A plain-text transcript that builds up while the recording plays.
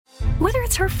Whether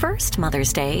it's her first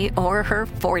Mother's Day or her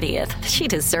 40th, she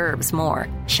deserves more.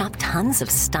 Shop tons of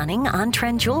stunning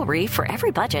on-trend jewelry for every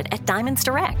budget at Diamonds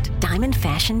Direct. Diamond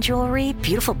fashion jewelry,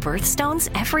 beautiful birthstones,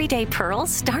 everyday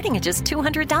pearls starting at just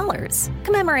 $200.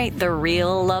 Commemorate the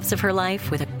real loves of her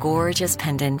life with a gorgeous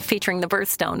pendant featuring the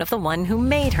birthstone of the one who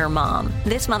made her mom.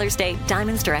 This Mother's Day,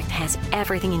 Diamonds Direct has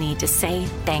everything you need to say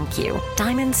thank you.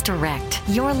 Diamonds Direct.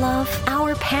 Your love,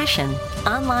 our passion.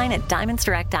 Online at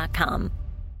diamondsdirect.com.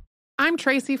 I'm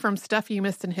Tracy from Stuff You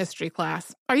Missed in History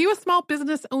class. Are you a small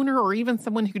business owner or even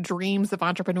someone who dreams of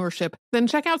entrepreneurship? Then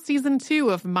check out Season 2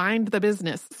 of Mind the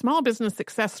Business, Small Business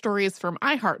Success Stories from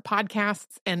iHeart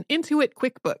Podcasts and Intuit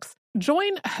QuickBooks.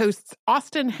 Join hosts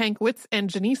Austin Hankwitz and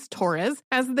Janice Torres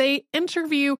as they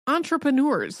interview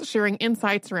entrepreneurs sharing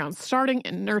insights around starting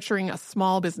and nurturing a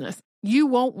small business. You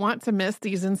won't want to miss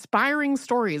these inspiring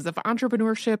stories of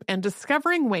entrepreneurship and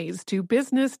discovering ways to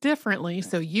business differently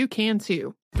so you can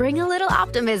too. Bring a little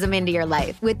optimism into your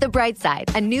life with The Bright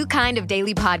Side, a new kind of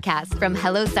daily podcast from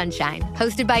Hello Sunshine,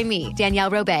 hosted by me,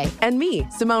 Danielle Robay. And me,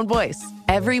 Simone Boyce.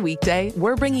 Every weekday,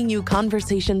 we're bringing you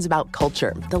conversations about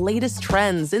culture, the latest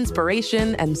trends,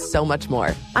 inspiration, and so much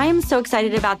more. I am so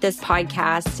excited about this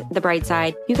podcast, The Bright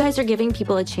Side. You guys are giving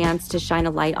people a chance to shine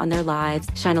a light on their lives,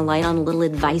 shine a light on a little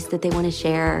advice that they want to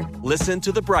share. Listen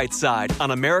to The Bright Side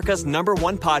on America's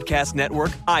 #1 podcast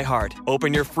network, iHeart.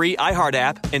 Open your free iHeart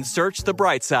app and search The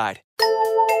Bright Side.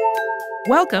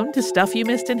 Welcome to Stuff You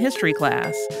Missed in History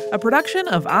Class, a production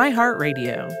of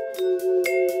iHeartRadio.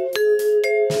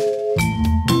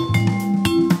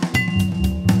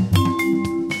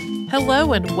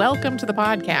 Hello and welcome to the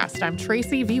podcast. I'm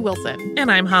Tracy V. Wilson. And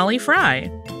I'm Holly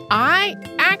Fry. I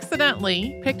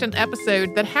accidentally picked an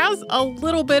episode that has a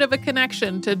little bit of a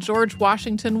connection to George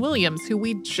Washington Williams, who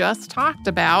we just talked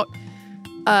about.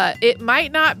 It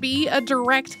might not be a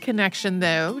direct connection,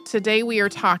 though. Today we are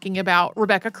talking about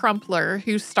Rebecca Crumpler,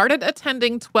 who started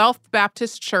attending 12th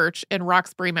Baptist Church in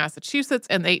Roxbury, Massachusetts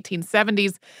in the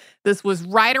 1870s. This was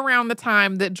right around the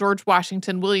time that George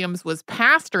Washington Williams was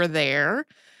pastor there.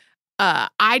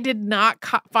 I did not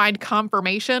find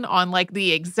confirmation on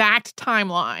the exact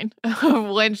timeline of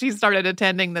when she started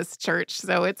attending this church.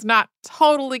 So it's not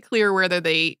totally clear whether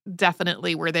they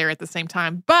definitely were there at the same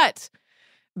time. But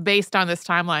based on this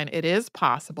timeline, it is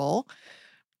possible.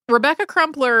 Rebecca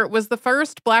Crumpler was the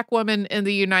first Black woman in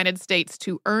the United States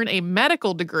to earn a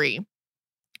medical degree.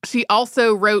 She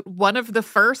also wrote one of the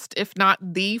first, if not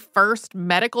the first,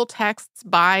 medical texts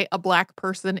by a Black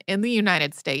person in the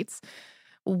United States.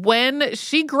 When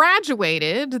she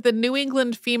graduated, the New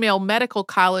England Female Medical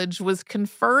College was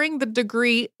conferring the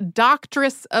degree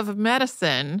Doctress of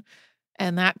Medicine,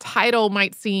 and that title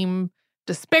might seem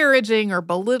disparaging or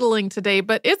belittling today,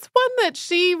 but it's one that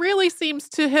she really seems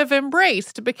to have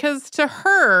embraced because to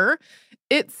her,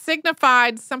 it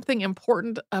signified something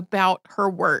important about her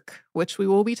work, which we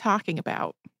will be talking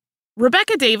about.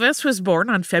 Rebecca Davis was born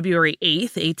on February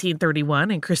 8th, 1831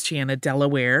 in Christiana,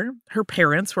 Delaware. Her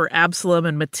parents were Absalom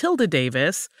and Matilda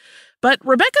Davis, but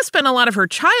Rebecca spent a lot of her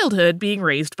childhood being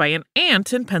raised by an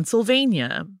aunt in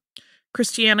Pennsylvania.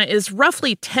 Christiana is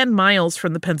roughly 10 miles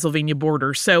from the Pennsylvania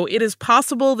border, so it is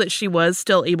possible that she was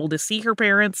still able to see her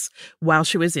parents while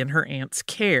she was in her aunt's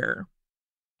care.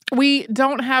 We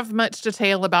don't have much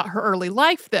detail about her early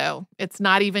life, though. It's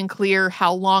not even clear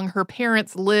how long her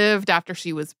parents lived after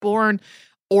she was born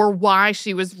or why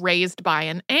she was raised by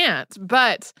an aunt.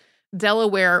 But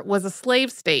Delaware was a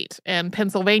slave state, and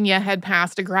Pennsylvania had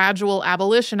passed a gradual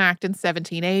abolition act in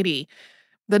 1780.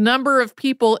 The number of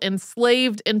people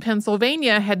enslaved in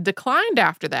Pennsylvania had declined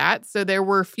after that, so there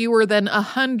were fewer than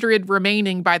 100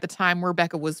 remaining by the time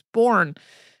Rebecca was born.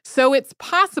 So it's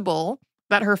possible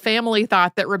that her family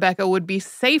thought that Rebecca would be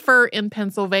safer in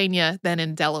Pennsylvania than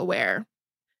in Delaware.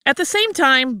 At the same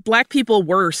time, Black people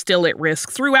were still at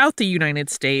risk throughout the United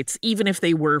States, even if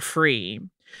they were free.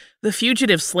 The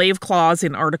Fugitive Slave Clause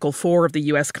in Article 4 of the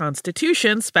U.S.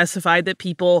 Constitution specified that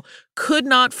people could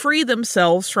not free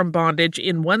themselves from bondage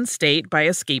in one state by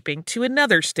escaping to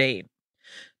another state.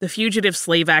 The Fugitive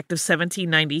Slave Act of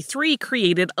 1793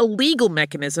 created a legal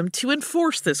mechanism to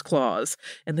enforce this clause,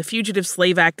 and the Fugitive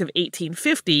Slave Act of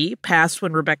 1850, passed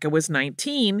when Rebecca was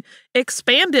 19,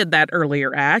 expanded that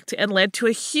earlier act and led to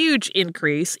a huge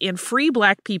increase in free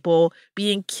Black people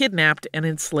being kidnapped and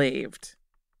enslaved.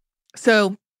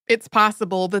 So it's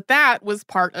possible that that was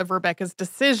part of Rebecca's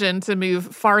decision to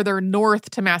move farther north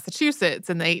to Massachusetts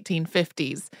in the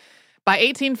 1850s. By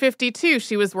 1852,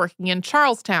 she was working in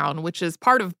Charlestown, which is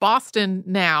part of Boston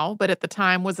now, but at the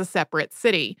time was a separate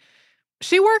city.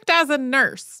 She worked as a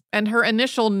nurse, and her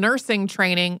initial nursing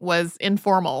training was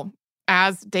informal.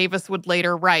 As Davis would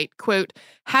later write, quote,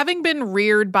 "Having been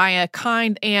reared by a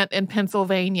kind aunt in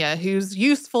Pennsylvania whose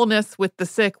usefulness with the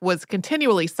sick was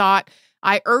continually sought,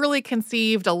 I early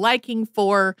conceived a liking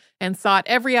for and sought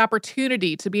every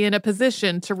opportunity to be in a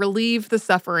position to relieve the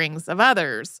sufferings of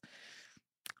others."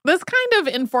 This kind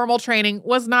of informal training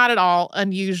was not at all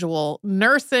unusual.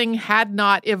 Nursing had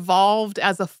not evolved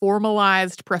as a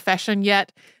formalized profession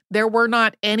yet. There were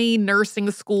not any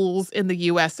nursing schools in the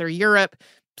US or Europe,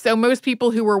 so most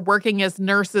people who were working as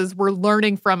nurses were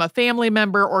learning from a family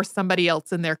member or somebody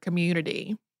else in their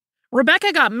community.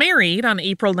 Rebecca got married on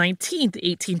April 19th,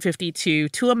 1852,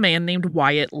 to a man named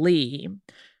Wyatt Lee.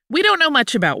 We don't know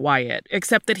much about Wyatt,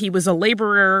 except that he was a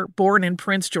laborer born in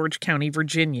Prince George County,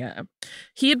 Virginia.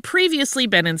 He had previously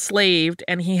been enslaved,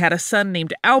 and he had a son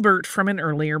named Albert from an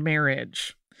earlier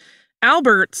marriage.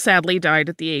 Albert sadly died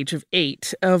at the age of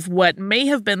 8 of what may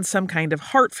have been some kind of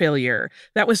heart failure.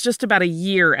 That was just about a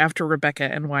year after Rebecca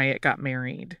and Wyatt got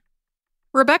married.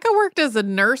 Rebecca worked as a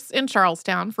nurse in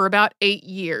Charlestown for about 8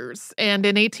 years, and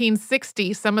in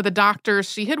 1860, some of the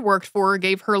doctors she had worked for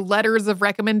gave her letters of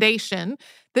recommendation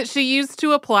that she used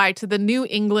to apply to the New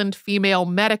England Female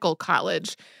Medical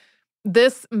College.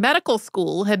 This medical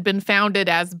school had been founded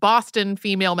as Boston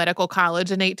Female Medical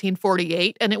College in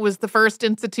 1848, and it was the first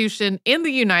institution in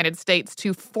the United States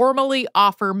to formally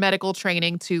offer medical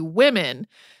training to women.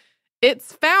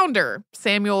 Its founder,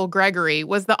 Samuel Gregory,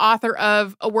 was the author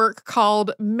of a work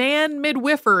called Man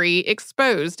Midwifery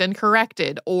Exposed and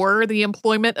Corrected, or the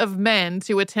employment of men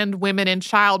to attend women in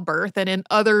childbirth and in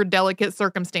other delicate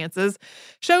circumstances,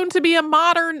 shown to be a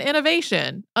modern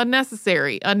innovation,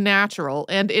 unnecessary, unnatural,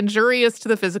 and injurious to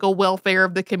the physical welfare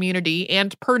of the community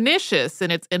and pernicious in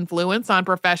its influence on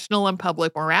professional and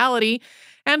public morality,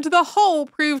 and the whole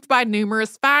proved by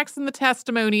numerous facts and the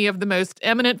testimony of the most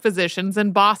eminent physicians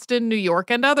in Boston, New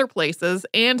York, and other places,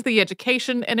 and the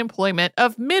education and employment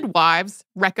of midwives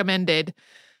recommended.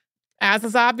 As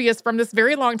is obvious from this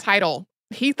very long title,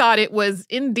 he thought it was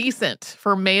indecent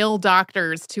for male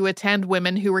doctors to attend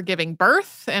women who were giving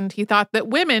birth, and he thought that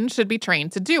women should be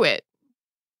trained to do it.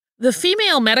 The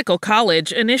Female Medical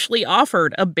College initially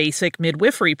offered a basic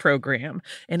midwifery program,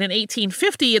 and in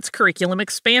 1850 its curriculum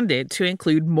expanded to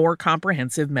include more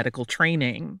comprehensive medical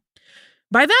training.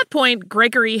 By that point,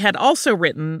 Gregory had also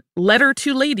written Letter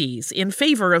to Ladies in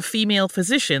favor of female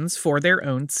physicians for their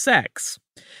own sex.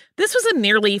 This was a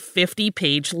nearly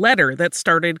 50-page letter that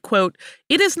started, quote,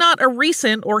 "It is not a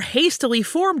recent or hastily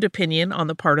formed opinion on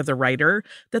the part of the writer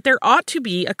that there ought to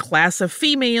be a class of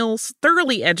females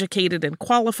thoroughly educated and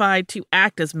qualified to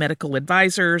act as medical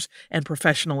advisors and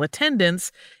professional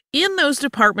attendants in those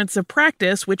departments of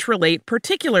practice which relate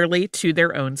particularly to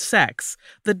their own sex,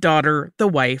 the daughter, the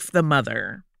wife, the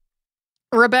mother."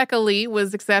 Rebecca Lee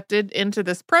was accepted into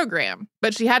this program,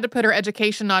 but she had to put her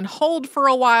education on hold for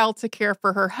a while to care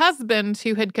for her husband,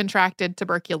 who had contracted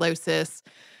tuberculosis.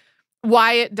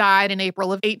 Wyatt died in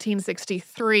April of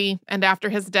 1863, and after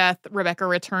his death, Rebecca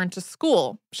returned to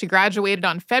school. She graduated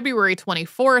on February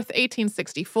 24th,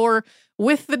 1864,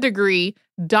 with the degree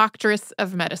Doctress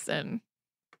of Medicine.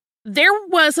 There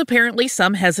was apparently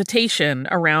some hesitation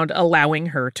around allowing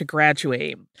her to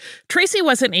graduate. Tracy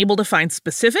wasn't able to find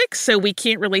specifics, so we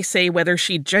can't really say whether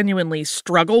she genuinely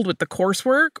struggled with the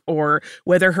coursework or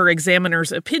whether her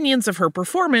examiner's opinions of her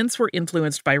performance were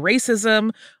influenced by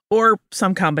racism or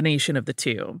some combination of the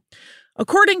two.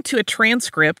 According to a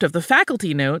transcript of the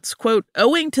faculty notes, quote,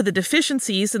 "Owing to the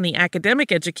deficiencies in the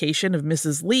academic education of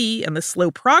Mrs. Lee and the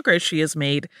slow progress she has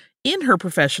made in her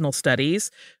professional studies,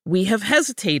 we have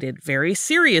hesitated very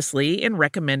seriously in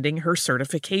recommending her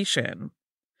certification."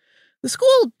 The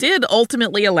school did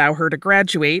ultimately allow her to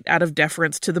graduate out of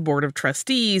deference to the Board of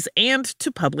Trustees and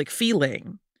to public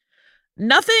feeling.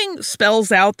 Nothing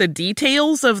spells out the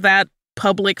details of that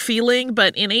public feeling,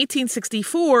 but in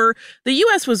 1864, the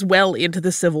U.S. was well into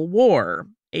the Civil War.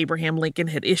 Abraham Lincoln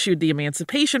had issued the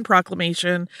Emancipation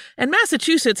Proclamation, and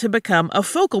Massachusetts had become a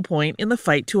focal point in the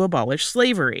fight to abolish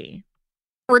slavery.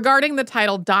 Regarding the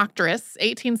title Doctress,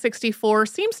 1864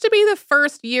 seems to be the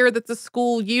first year that the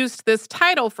school used this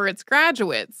title for its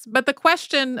graduates, but the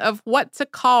question of what to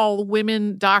call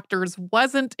women doctors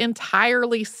wasn't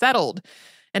entirely settled.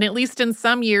 And at least in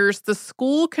some years, the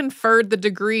school conferred the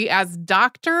degree as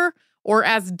doctor or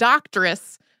as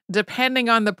doctress, depending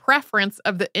on the preference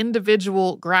of the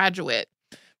individual graduate.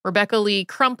 Rebecca Lee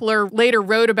Crumpler later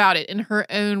wrote about it in her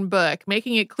own book,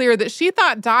 making it clear that she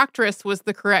thought doctress was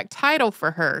the correct title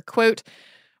for her. Quote,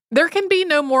 "There can be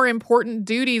no more important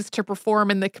duties to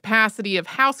perform in the capacity of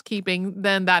housekeeping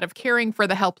than that of caring for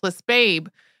the helpless babe.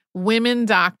 Women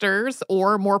doctors,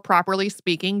 or more properly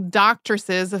speaking,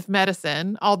 doctresses of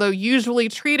medicine, although usually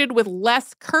treated with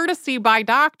less courtesy by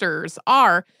doctors,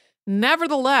 are,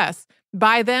 nevertheless,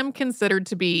 by them considered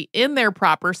to be in their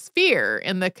proper sphere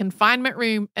in the confinement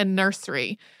room and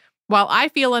nursery. While I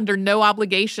feel under no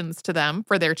obligations to them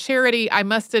for their charity, I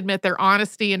must admit their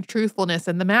honesty and truthfulness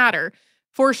in the matter.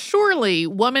 For surely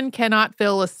woman cannot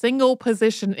fill a single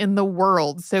position in the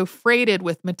world so freighted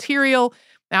with material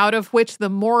out of which the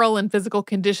moral and physical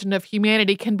condition of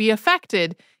humanity can be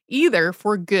affected, either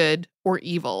for good or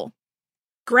evil.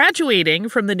 Graduating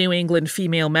from the New England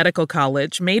Female Medical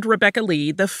College made Rebecca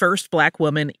Lee the first Black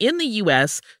woman in the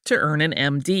U.S. to earn an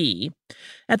MD.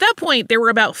 At that point, there were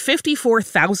about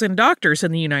 54,000 doctors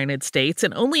in the United States,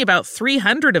 and only about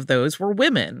 300 of those were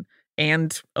women,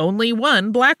 and only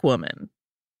one Black woman.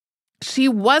 She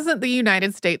wasn't the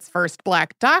United States' first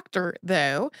Black doctor,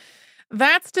 though.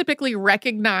 That's typically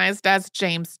recognized as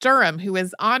James Durham, who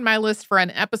is on my list for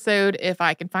an episode if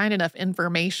I can find enough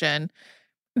information.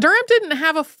 Durham didn't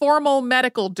have a formal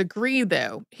medical degree,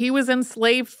 though. He was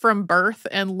enslaved from birth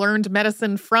and learned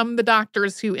medicine from the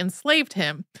doctors who enslaved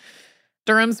him.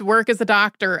 Durham's work as a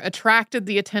doctor attracted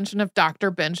the attention of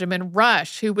Dr. Benjamin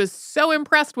Rush, who was so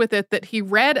impressed with it that he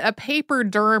read a paper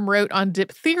Durham wrote on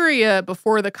diphtheria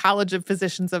before the College of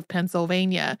Physicians of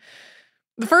Pennsylvania.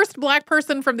 The first Black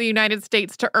person from the United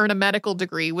States to earn a medical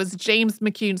degree was James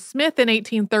McCune Smith in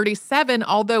 1837,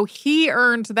 although he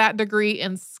earned that degree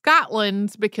in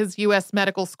Scotland because U.S.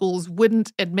 medical schools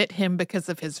wouldn't admit him because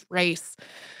of his race.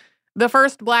 The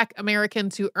first Black American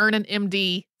to earn an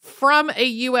MD from a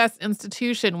U.S.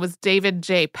 institution was David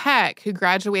J. Peck, who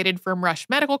graduated from Rush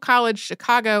Medical College,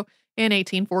 Chicago, in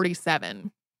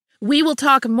 1847. We will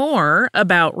talk more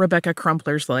about Rebecca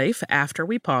Crumpler's life after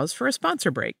we pause for a sponsor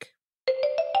break.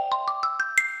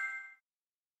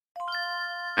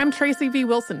 I'm Tracy V.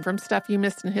 Wilson from Stuff You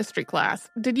Missed in History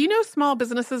Class. Did you know small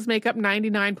businesses make up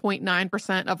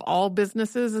 99.9% of all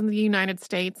businesses in the United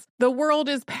States? The world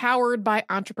is powered by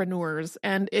entrepreneurs,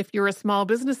 and if you're a small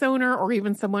business owner or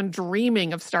even someone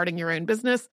dreaming of starting your own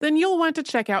business, then you'll want to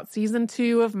check out Season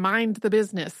 2 of Mind the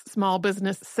Business, Small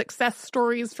Business Success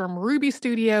Stories from Ruby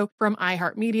Studio, from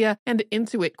iHeartMedia, and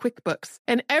Intuit QuickBooks.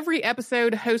 And every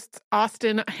episode, hosts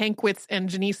Austin Hankwitz and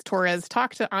Janice Torres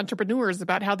talk to entrepreneurs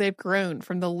about how they've grown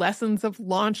from the lessons of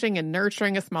launching and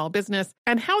nurturing a small business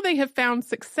and how they have found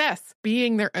success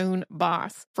being their own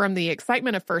boss. From the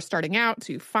excitement of first starting out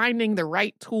to finding the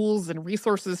right tools and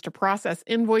resources to process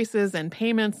invoices and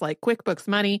payments like QuickBooks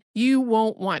Money, you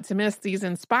won't want to miss these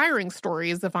inspiring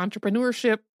stories of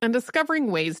entrepreneurship and discovering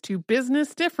ways to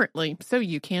business differently so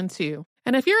you can too.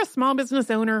 And if you're a small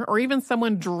business owner or even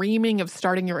someone dreaming of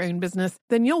starting your own business,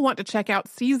 then you'll want to check out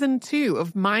Season 2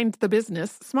 of Mind the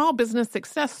Business, Small Business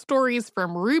Success Stories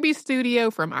from Ruby Studio,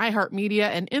 from iHeartMedia,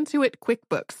 and Intuit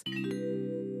QuickBooks.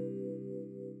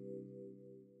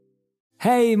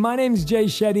 Hey, my name's Jay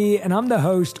Shetty, and I'm the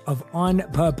host of On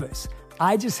Purpose.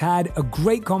 I just had a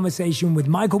great conversation with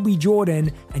Michael B.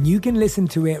 Jordan, and you can listen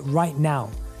to it right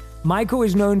now. Michael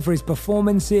is known for his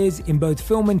performances in both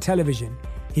film and television.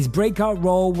 His breakout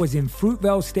role was in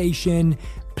Fruitvale Station,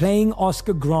 playing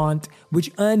Oscar Grant,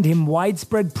 which earned him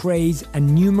widespread praise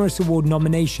and numerous award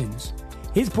nominations.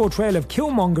 His portrayal of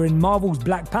Killmonger in Marvel's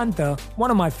Black Panther,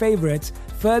 one of my favorites,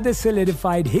 further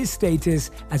solidified his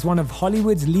status as one of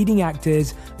Hollywood's leading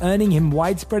actors, earning him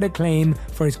widespread acclaim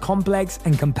for his complex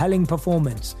and compelling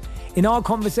performance. In our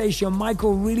conversation,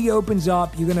 Michael really opens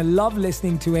up. You're going to love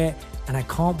listening to it, and I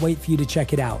can't wait for you to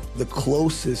check it out. The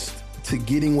closest to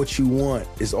getting what you want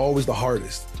is always the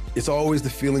hardest. It's always the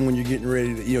feeling when you're getting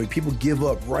ready to, people give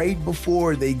up right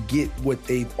before they get what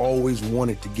they've always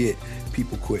wanted to get.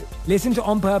 People quit. Listen to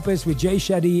On Purpose with Jay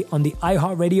Shetty on the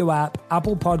iHeartRadio app,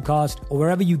 Apple Podcast, or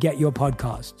wherever you get your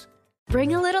podcasts.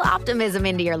 Bring a little optimism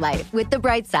into your life with The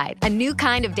Bright Side, a new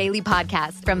kind of daily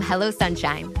podcast from Hello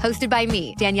Sunshine, hosted by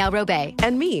me, Danielle Robay.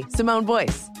 And me, Simone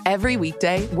Boyce. Every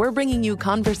weekday, we're bringing you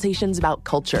conversations about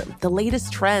culture, the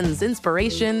latest trends,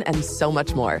 inspiration, and so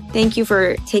much more. Thank you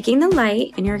for taking the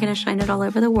light, and you're going to shine it all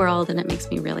over the world, and it makes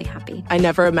me really happy. I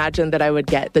never imagined that I would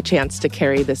get the chance to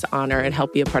carry this honor and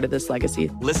help be a part of this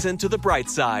legacy. Listen to The Bright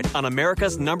Side on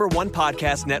America's #1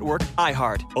 podcast network,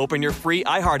 iHeart. Open your free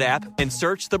iHeart app and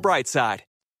search The Bright Side.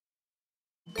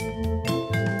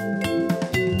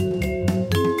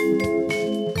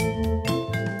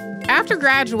 After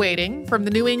graduating from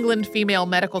the New England Female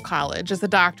Medical College as a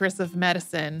doctress of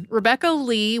medicine, Rebecca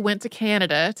Lee went to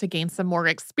Canada to gain some more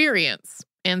experience.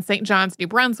 In St. John's, New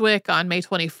Brunswick, on May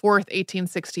 24th,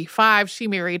 1865, she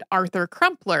married Arthur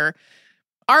Crumpler.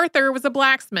 Arthur was a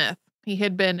blacksmith. He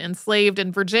had been enslaved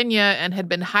in Virginia and had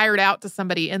been hired out to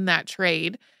somebody in that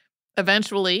trade.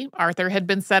 Eventually, Arthur had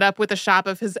been set up with a shop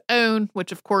of his own,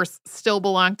 which of course still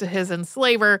belonged to his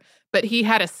enslaver, but he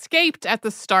had escaped at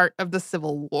the start of the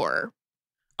Civil War.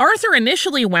 Arthur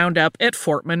initially wound up at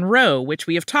Fort Monroe, which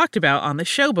we have talked about on the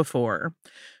show before.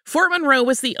 Fort Monroe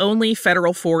was the only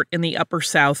federal fort in the Upper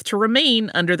South to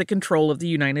remain under the control of the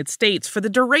United States for the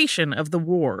duration of the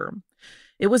war.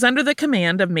 It was under the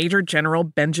command of Major General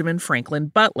Benjamin Franklin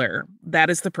Butler.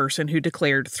 That is the person who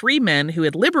declared 3 men who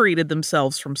had liberated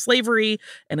themselves from slavery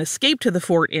and escaped to the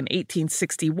fort in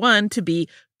 1861 to be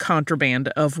contraband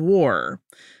of war.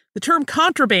 The term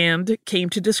contraband came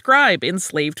to describe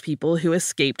enslaved people who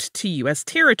escaped to U.S.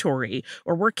 territory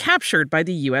or were captured by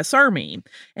the U.S. Army,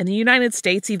 and the United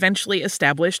States eventually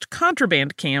established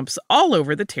contraband camps all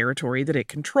over the territory that it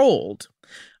controlled.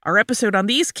 Our episode on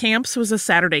these camps was a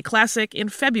Saturday Classic in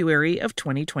February of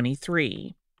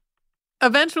 2023.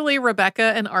 Eventually,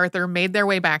 Rebecca and Arthur made their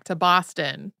way back to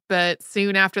Boston, but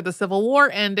soon after the Civil War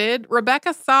ended,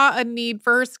 Rebecca saw a need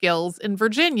for her skills in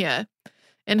Virginia.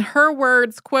 In her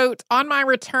words, quote, "On my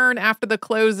return after the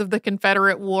close of the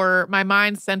Confederate War, my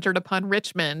mind centered upon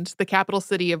Richmond, the capital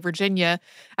city of Virginia,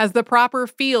 as the proper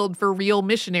field for real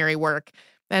missionary work,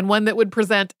 and one that would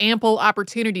present ample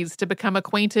opportunities to become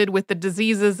acquainted with the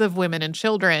diseases of women and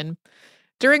children.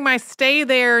 During my stay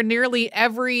there, nearly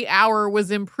every hour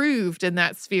was improved in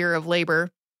that sphere of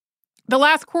labor. The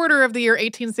last quarter of the year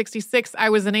 1866, I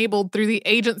was enabled through the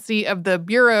agency of the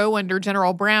Bureau under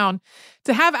General Brown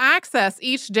to have access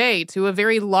each day to a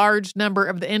very large number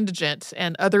of the indigent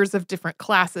and others of different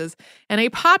classes, and a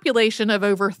population of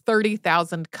over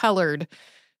 30,000 colored.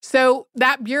 So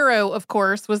that bureau, of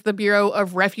course, was the Bureau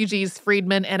of Refugees,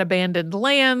 Freedmen, and Abandoned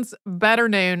Lands, better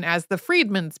known as the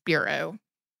Freedmen's Bureau."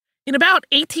 In about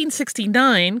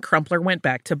 1869, Crumpler went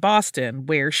back to Boston,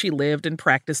 where she lived and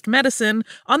practiced medicine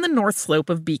on the north slope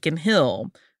of Beacon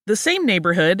Hill, the same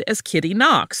neighborhood as Kitty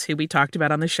Knox, who we talked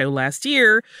about on the show last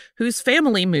year, whose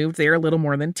family moved there a little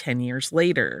more than 10 years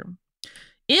later.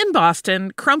 In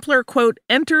Boston, Crumpler, quote,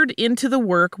 "entered into the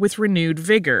work with renewed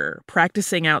vigor,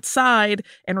 practicing outside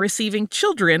and receiving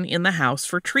children in the house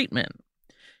for treatment."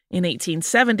 In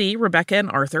 1870, Rebecca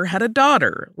and Arthur had a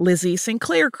daughter, Lizzie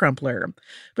Sinclair Crumpler,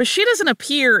 but she doesn't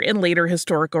appear in later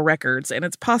historical records, and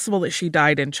it's possible that she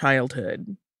died in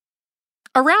childhood.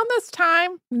 Around this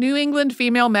time, New England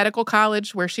Female Medical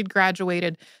College, where she'd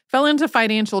graduated, fell into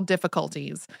financial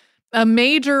difficulties. A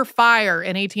major fire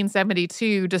in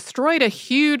 1872 destroyed a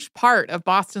huge part of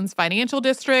Boston's financial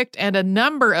district and a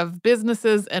number of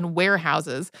businesses and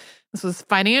warehouses. This was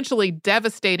financially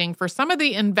devastating for some of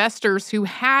the investors who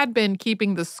had been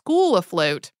keeping the school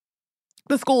afloat.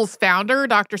 The school's founder,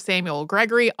 Dr. Samuel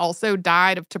Gregory, also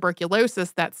died of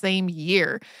tuberculosis that same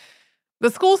year.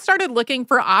 The school started looking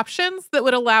for options that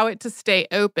would allow it to stay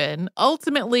open,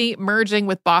 ultimately merging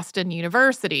with Boston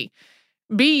University.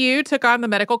 BU took on the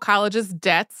medical college's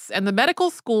debts, and the medical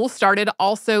school started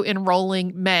also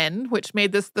enrolling men, which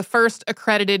made this the first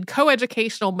accredited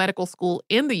coeducational medical school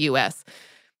in the U.S.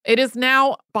 It is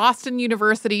now Boston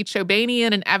University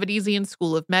Chobanian and Avedisian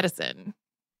School of Medicine.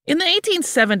 In the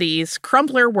 1870s,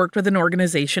 Crumpler worked with an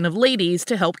organization of ladies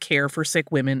to help care for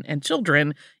sick women and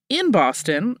children in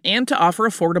Boston and to offer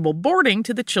affordable boarding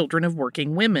to the children of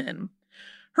working women.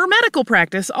 Her medical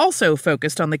practice also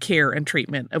focused on the care and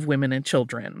treatment of women and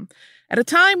children. At a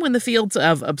time when the fields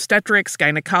of obstetrics,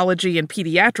 gynecology, and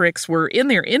pediatrics were in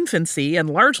their infancy and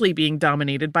largely being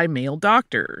dominated by male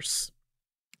doctors.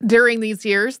 During these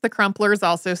years, the Crumplers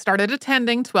also started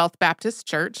attending 12th Baptist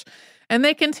Church, and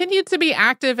they continued to be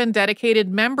active and dedicated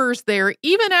members there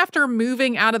even after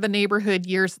moving out of the neighborhood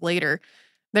years later.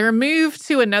 Their move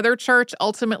to another church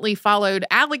ultimately followed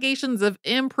allegations of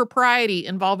impropriety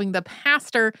involving the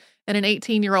pastor and an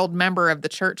 18-year-old member of the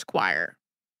church choir.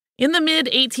 In the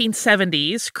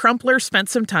mid-1870s, Crumpler spent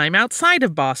some time outside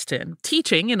of Boston,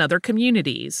 teaching in other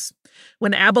communities.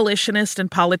 When abolitionist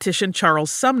and politician Charles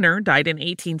Sumner died in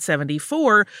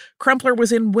 1874, Crumpler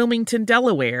was in Wilmington,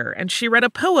 Delaware, and she read a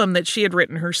poem that she had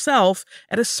written herself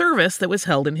at a service that was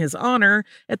held in his honor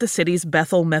at the city's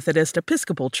Bethel Methodist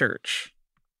Episcopal Church.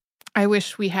 I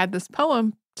wish we had this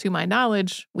poem. To my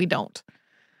knowledge, we don't.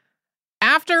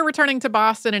 After returning to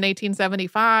Boston in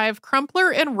 1875,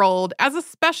 Crumpler enrolled as a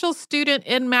special student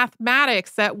in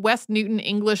mathematics at West Newton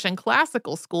English and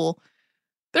Classical School.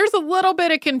 There's a little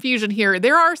bit of confusion here.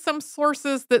 There are some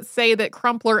sources that say that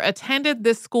Crumpler attended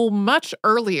this school much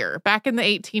earlier, back in the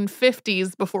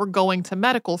 1850s, before going to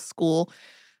medical school.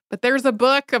 But there's a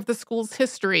book of the school's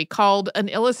history called An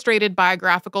Illustrated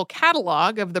Biographical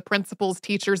Catalog of the Principals,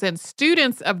 Teachers, and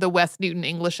Students of the West Newton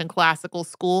English and Classical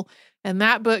School, And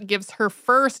that book gives her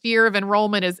first year of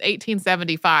enrollment as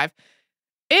 1875.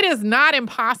 It is not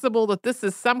impossible that this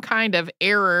is some kind of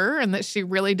error and that she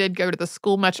really did go to the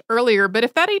school much earlier. But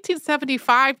if that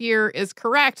 1875 year is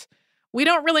correct, we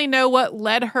don't really know what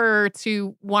led her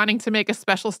to wanting to make a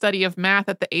special study of math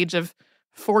at the age of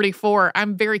 44.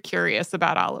 I'm very curious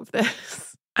about all of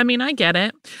this. I mean, I get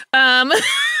it.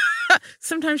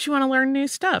 Sometimes you want to learn new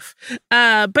stuff.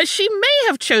 But she may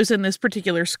have chosen this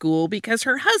particular school because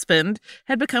her husband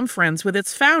had become friends with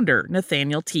its founder,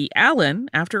 Nathaniel T. Allen,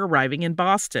 after arriving in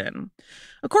Boston.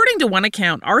 According to one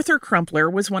account, Arthur Crumpler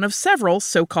was one of several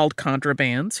so-called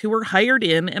contrabands who were hired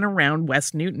in and around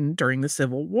West Newton during the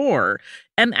Civil War,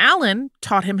 and Allen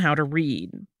taught him how to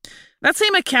read. That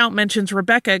same account mentions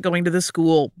Rebecca going to the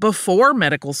school before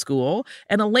medical school,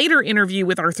 and a later interview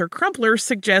with Arthur Crumpler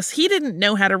suggests he didn't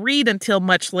know how to read until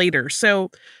much later. So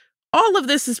all of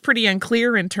this is pretty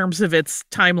unclear in terms of its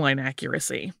timeline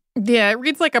accuracy. Yeah, it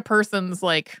reads like a person's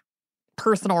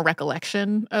personal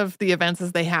recollection of the events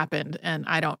as they happened, and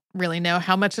I don't really know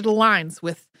how much it aligns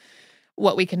with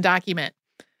what we can document.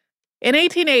 In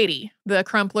 1880, the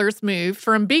Crumplers moved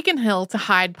from Beacon Hill to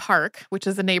Hyde Park, which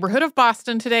is a neighborhood of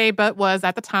Boston today, but was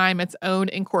at the time its own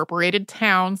incorporated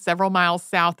town several miles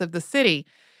south of the city.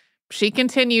 She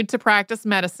continued to practice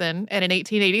medicine, and in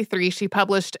 1883, she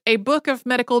published a book of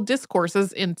medical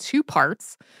discourses in 2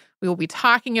 parts. We will be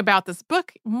talking about this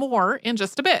book more in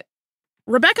just a bit.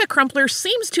 Rebecca Crumpler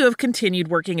seems to have continued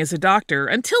working as a doctor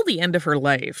until the end of her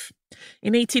life.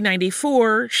 In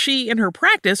 1894, she and her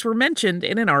practice were mentioned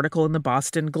in an article in the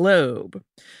Boston Globe.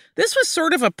 This was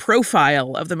sort of a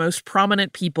profile of the most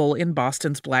prominent people in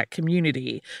Boston's Black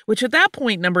community, which at that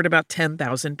point numbered about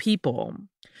 10,000 people.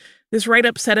 This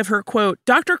write-up said of her, quote,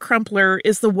 "Dr. Crumpler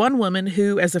is the one woman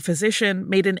who, as a physician,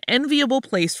 made an enviable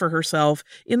place for herself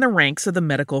in the ranks of the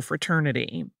medical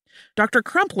fraternity. Dr.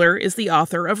 Crumpler is the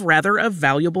author of rather a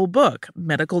valuable book,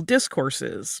 Medical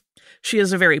Discourses. She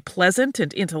is a very pleasant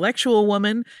and intellectual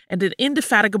woman and an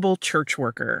indefatigable church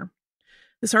worker."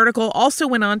 This article also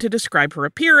went on to describe her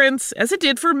appearance, as it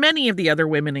did for many of the other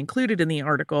women included in the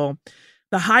article.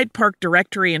 The Hyde Park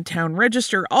Directory and Town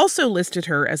Register also listed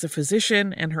her as a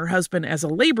physician and her husband as a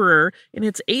laborer in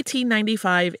its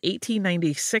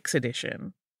 1895-1896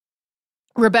 edition.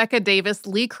 Rebecca Davis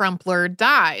Lee Crumpler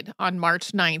died on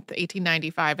March 9th,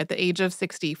 1895, at the age of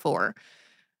 64.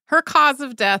 Her cause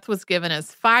of death was given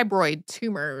as fibroid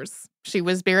tumors. She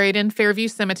was buried in Fairview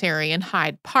Cemetery in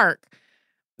Hyde Park.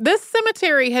 This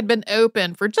cemetery had been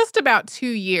open for just about 2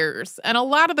 years, and a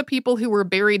lot of the people who were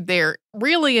buried there,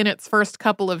 really in its first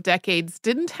couple of decades,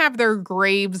 didn't have their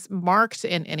graves marked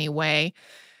in any way.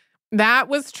 That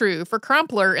was true for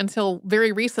Crumpler until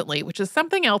very recently, which is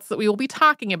something else that we will be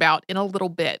talking about in a little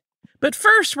bit. But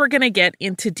first, we're going to get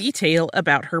into detail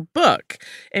about her book,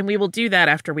 and we will do that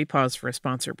after we pause for a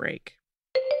sponsor break.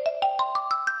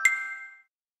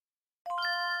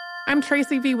 I'm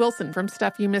Tracy V. Wilson from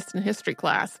Stuff You Missed in History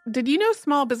Class. Did you know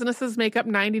small businesses make up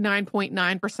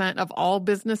 99.9% of all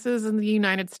businesses in the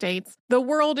United States? The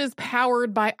world is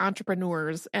powered by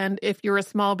entrepreneurs, and if you're a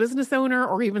small business owner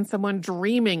or even someone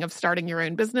dreaming of starting your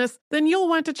own business, then you'll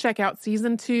want to check out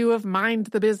Season 2 of Mind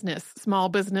the Business, Small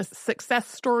Business Success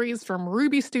Stories from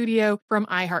Ruby Studio, from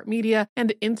iHeartMedia,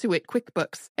 and Intuit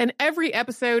QuickBooks. And every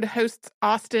episode, hosts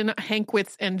Austin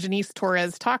Hankwitz and Janice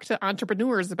Torres talk to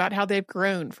entrepreneurs about how they've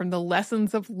grown from the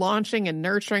lessons of launching and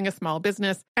nurturing a small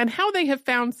business and how they have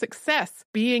found success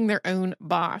being their own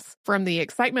boss. From the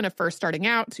excitement of first starting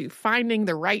out to finding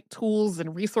the right tools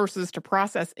and resources to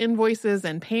process invoices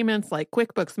and payments like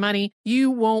QuickBooks Money,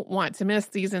 you won't want to miss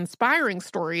these inspiring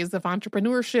stories of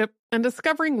entrepreneurship and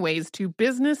discovering ways to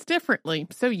business differently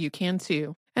so you can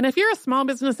too. And if you're a small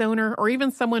business owner or even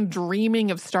someone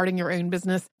dreaming of starting your own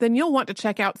business, then you'll want to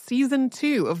check out Season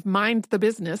 2 of Mind the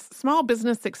Business, Small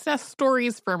Business Success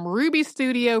Stories from Ruby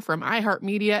Studio, from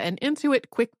iHeartMedia, and Intuit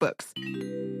QuickBooks.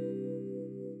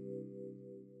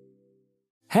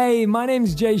 Hey, my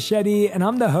name's Jay Shetty, and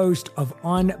I'm the host of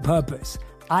On Purpose.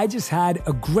 I just had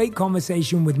a great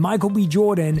conversation with Michael B.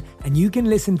 Jordan, and you can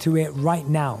listen to it right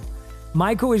now.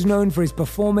 Michael is known for his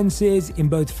performances in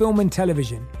both film and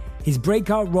television. His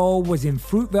breakout role was in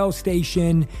Fruitvale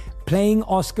Station, playing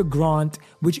Oscar Grant,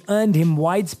 which earned him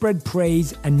widespread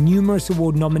praise and numerous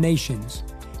award nominations.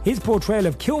 His portrayal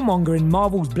of Killmonger in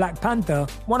Marvel's Black Panther,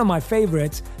 one of my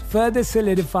favorites, further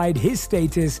solidified his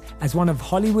status as one of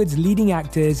Hollywood's leading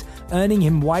actors, earning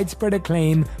him widespread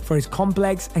acclaim for his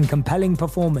complex and compelling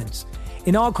performance.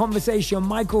 In our conversation,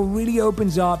 Michael really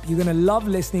opens up. You're going to love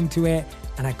listening to it,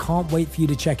 and I can't wait for you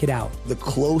to check it out. The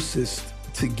closest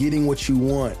to getting what you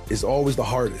want is always the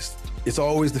hardest. It's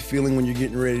always the feeling when you're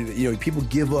getting ready to, people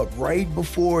give up right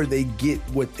before they get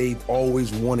what they've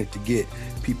always wanted to get.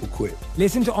 People quit.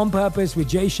 Listen to On Purpose with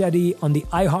Jay Shetty on the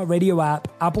iHeartRadio app,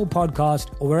 Apple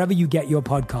Podcast, or wherever you get your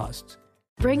podcasts.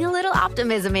 Bring a little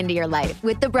optimism into your life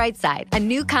with The Bright Side, a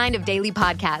new kind of daily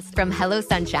podcast from Hello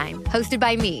Sunshine, hosted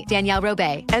by me, Danielle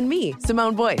Robay. And me,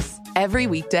 Simone Boyce. Every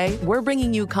weekday, we're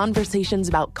bringing you conversations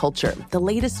about culture, the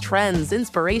latest trends,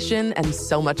 inspiration, and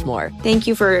so much more. Thank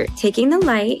you for taking the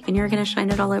light, and you're going to shine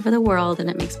it all over the world, and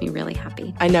it makes me really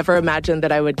happy. I never imagined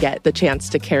that I would get the chance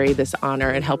to carry this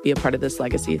honor and help be a part of this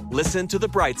legacy. Listen to The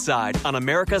Bright Side on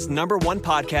America's #1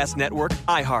 podcast network,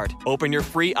 iHeart. Open your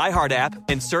free iHeart app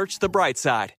and search The Bright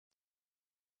Side.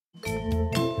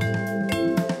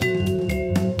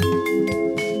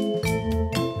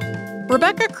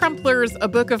 Rebecca Crumpler's A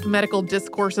Book of Medical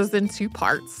Discourses in Two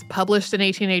Parts, published in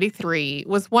 1883,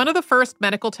 was one of the first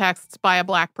medical texts by a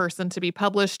Black person to be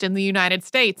published in the United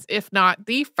States, if not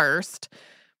the first.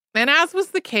 And as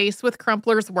was the case with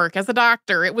Crumpler's work as a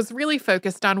doctor, it was really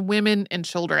focused on women and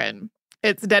children.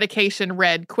 Its dedication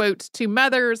read, quote, "To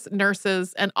mothers,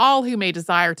 nurses, and all who may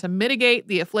desire to mitigate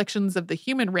the afflictions of the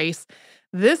human race,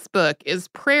 this book is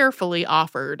prayerfully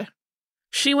offered."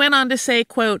 She went on to say,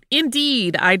 quote,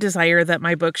 "Indeed, I desire that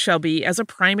my book shall be as a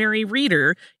primary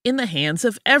reader in the hands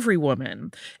of every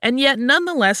woman, and yet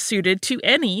nonetheless suited to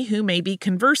any who may be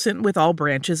conversant with all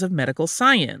branches of medical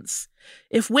science.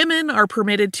 If women are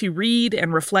permitted to read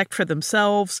and reflect for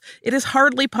themselves, it is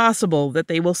hardly possible that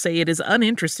they will say it is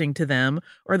uninteresting to them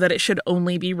or that it should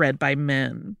only be read by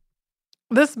men."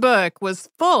 This book was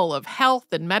full of health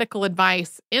and medical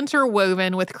advice,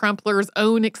 interwoven with Crumpler's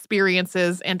own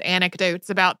experiences and anecdotes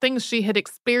about things she had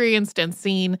experienced and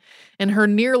seen in her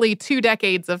nearly 2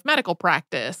 decades of medical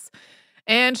practice.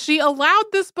 And she allowed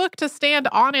this book to stand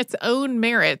on its own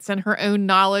merits and her own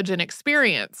knowledge and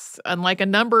experience. Unlike a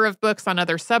number of books on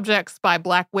other subjects by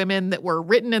Black women that were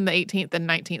written in the 18th and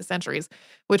 19th centuries,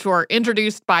 which were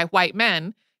introduced by white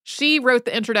men, she wrote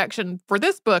the introduction for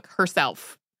this book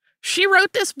herself. She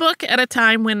wrote this book at a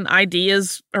time when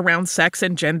ideas around sex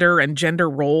and gender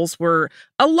roles were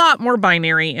a lot more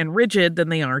binary and rigid than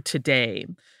they are today.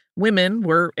 Women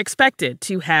were expected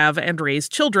to have and raise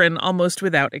children almost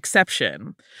without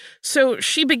exception. So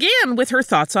she began with her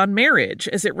thoughts on marriage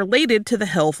as it related to the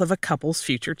health of a couple's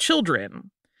future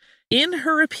children. In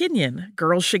her opinion,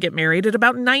 girls should get married at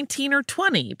about 19 or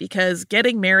 20 because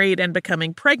getting married and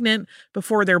becoming pregnant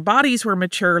before their bodies were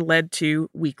mature led to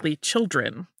weakly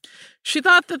children. She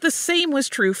thought that the same was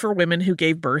true for women who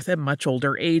gave birth at much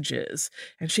older ages,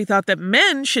 and she thought that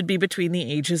men should be between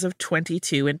the ages of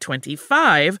 22 and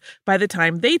 25 by the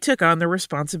time they took on the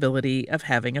responsibility of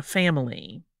having a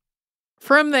family.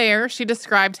 From there, she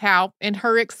described how, in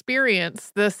her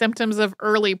experience, the symptoms of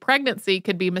early pregnancy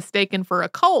could be mistaken for a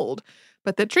cold,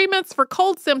 but the treatments for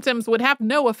cold symptoms would have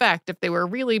no effect if they were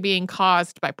really being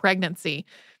caused by pregnancy.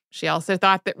 She also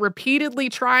thought that repeatedly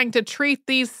trying to treat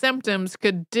these symptoms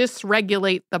could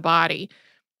dysregulate the body.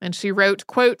 And she wrote,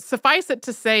 quote, "Suffice it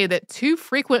to say that too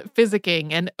frequent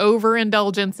physicking and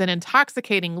overindulgence in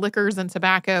intoxicating liquors and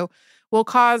tobacco will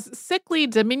cause sickly,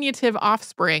 diminutive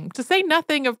offspring, to say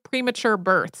nothing of premature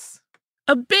births."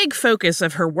 A big focus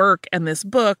of her work and this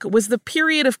book was the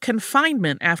period of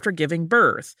confinement after giving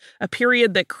birth, a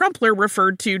period that Crumpler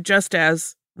referred to just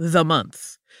as the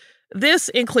months. This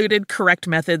included correct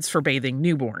methods for bathing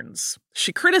newborns.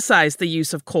 She criticized the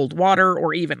use of cold water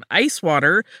or even ice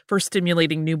water for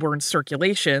stimulating newborn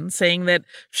circulation, saying that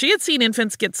she had seen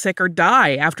infants get sick or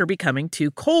die after becoming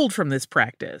too cold from this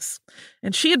practice.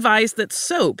 And she advised that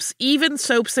soaps, even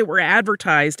soaps that were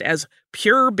advertised as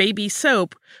pure baby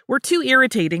soap, were too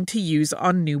irritating to use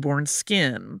on newborn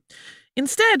skin.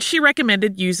 Instead, she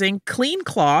recommended using clean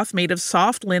cloth made of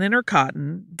soft linen or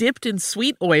cotton, dipped in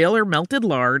sweet oil or melted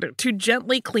lard to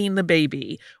gently clean the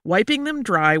baby, wiping them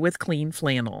dry with clean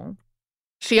flannel.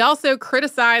 She also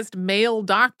criticized male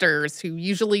doctors who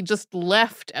usually just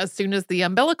left as soon as the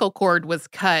umbilical cord was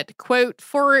cut. Quote,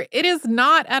 "For it is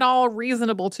not at all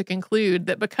reasonable to conclude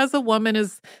that because a woman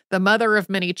is the mother of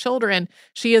many children,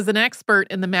 she is an expert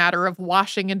in the matter of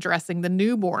washing and dressing the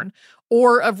newborn,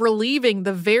 or of relieving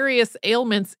the various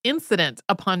ailments incident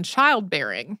upon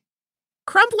childbearing."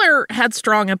 Crumpler had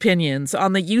strong opinions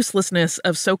on the uselessness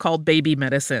of so-called baby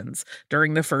medicines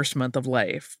during the first month of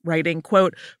life, writing,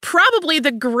 quote, "Probably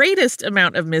the greatest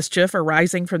amount of mischief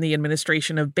arising from the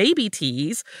administration of baby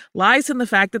teas lies in the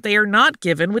fact that they are not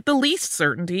given with the least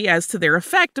certainty as to their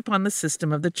effect upon the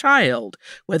system of the child,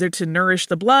 whether to nourish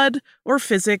the blood or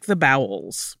physic the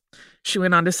bowels." She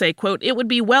went on to say, quote, "It would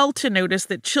be well to notice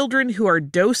that children who are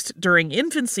dosed during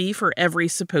infancy for every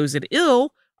supposed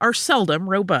ill are seldom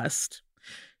robust.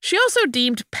 She also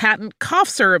deemed patent cough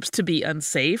syrups to be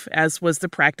unsafe, as was the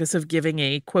practice of giving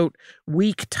a, quote,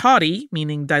 weak toddy,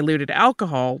 meaning diluted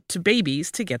alcohol, to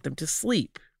babies to get them to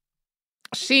sleep.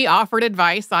 She offered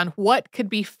advice on what could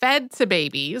be fed to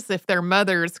babies if their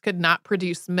mothers could not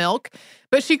produce milk,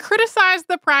 but she criticized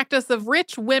the practice of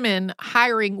rich women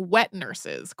hiring wet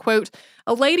nurses. Quote,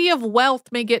 a lady of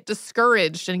wealth may get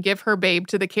discouraged and give her babe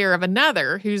to the care of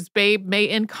another, whose babe may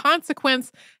in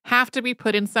consequence have to be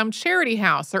put in some charity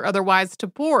house or otherwise to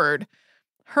board.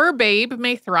 Her babe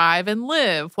may thrive and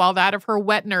live, while that of her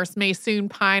wet nurse may soon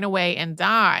pine away and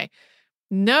die.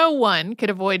 No one could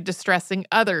avoid distressing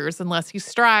others unless he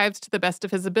strives to the best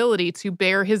of his ability to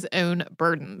bear his own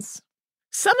burdens.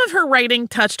 Some of her writing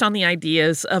touched on the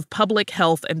ideas of public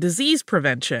health and disease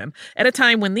prevention at a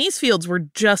time when these fields were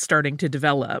just starting to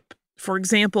develop. For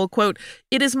example, quote,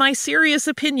 it is my serious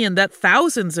opinion that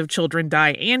thousands of children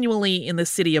die annually in the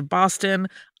city of Boston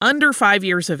under 5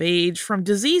 years of age from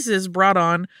diseases brought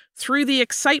on through the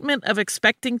excitement of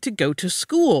expecting to go to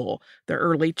school, the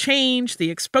early change,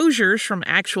 the exposures from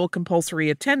actual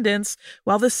compulsory attendance,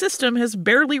 while the system has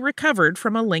barely recovered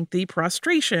from a lengthy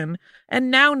prostration, and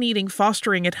now needing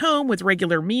fostering at home with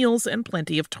regular meals and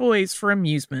plenty of toys for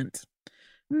amusement.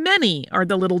 Many are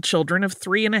the little children of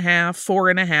 3.5,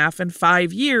 4.5, and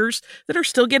 5 years that are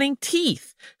still getting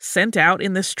teeth, sent out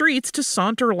in the streets to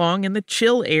saunter along in the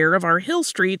chill air of our hill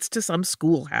streets to some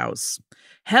schoolhouse.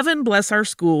 Heaven bless our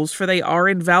schools, for they are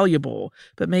invaluable,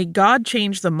 but may God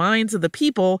change the minds of the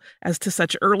people as to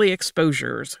such early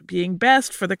exposures, being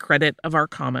best for the credit of our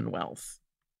Commonwealth.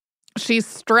 She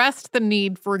stressed the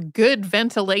need for good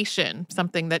ventilation,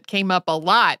 something that came up a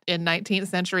lot in 19th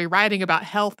century writing about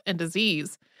health and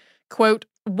disease. Quote,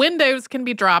 windows can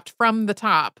be dropped from the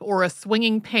top or a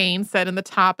swinging pane set in the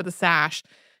top of the sash.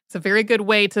 It's a very good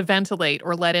way to ventilate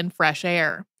or let in fresh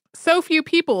air. So few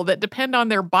people that depend on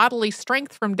their bodily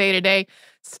strength from day to day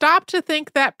stop to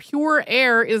think that pure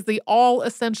air is the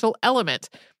all-essential element,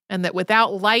 and that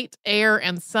without light, air,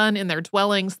 and sun in their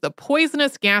dwellings, the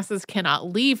poisonous gases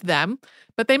cannot leave them,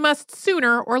 but they must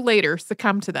sooner or later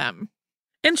succumb to them.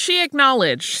 And she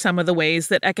acknowledged some of the ways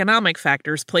that economic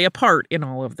factors play a part in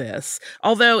all of this,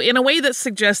 although in a way that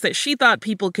suggests that she thought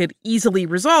people could easily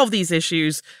resolve these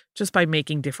issues just by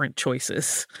making different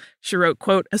choices. She wrote,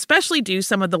 quote, especially do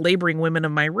some of the laboring women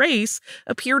of my race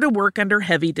appear to work under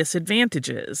heavy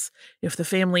disadvantages. If the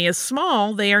family is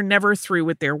small, they are never through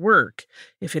with their work.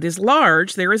 If it is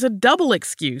large, there is a double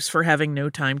excuse for having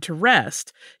no time to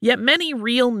rest. Yet many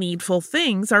real needful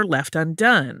things are left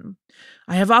undone.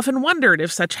 I have often wondered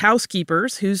if such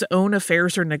housekeepers whose own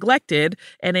affairs are neglected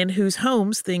and in whose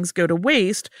homes things go to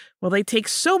waste, while they take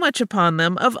so much upon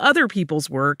them of other people's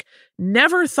work,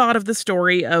 never thought of the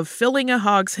story of filling a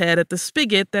hogshead at the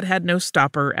spigot that had no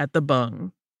stopper at the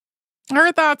bung.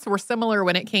 Her thoughts were similar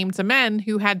when it came to men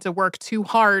who had to work too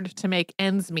hard to make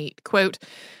ends meet. Quote,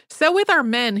 so with our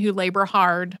men who labor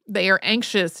hard, they are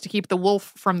anxious to keep the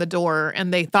wolf from the door,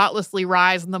 and they thoughtlessly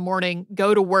rise in the morning,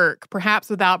 go to work, perhaps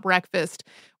without breakfast,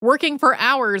 working for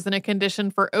hours in a condition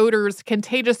for odors,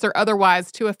 contagious or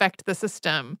otherwise, to affect the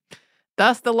system.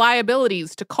 Thus the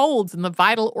liabilities to colds in the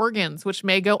vital organs, which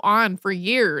may go on for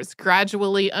years,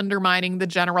 gradually undermining the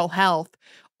general health,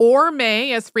 or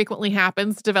may, as frequently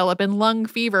happens, develop in lung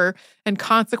fever and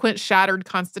consequent shattered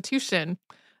constitution.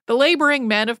 The laboring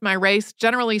men of my race,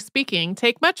 generally speaking,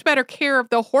 take much better care of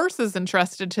the horses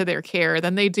entrusted to their care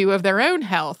than they do of their own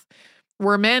health.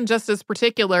 Were men just as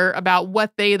particular about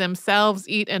what they themselves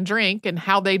eat and drink and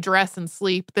how they dress and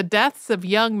sleep, the deaths of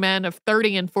young men of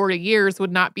 30 and 40 years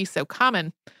would not be so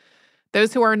common.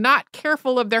 Those who are not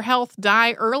careful of their health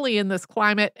die early in this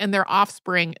climate, and their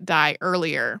offspring die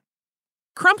earlier.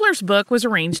 Crumpler's book was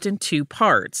arranged in 2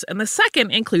 parts, and the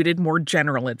second included more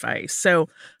general advice. So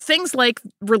things like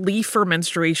relief for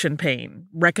menstruation pain,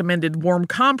 recommended warm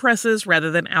compresses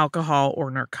rather than alcohol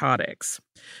or narcotics.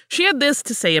 She had this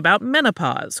to say about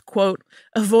menopause, quote,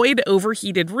 avoid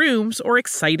overheated rooms or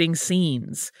exciting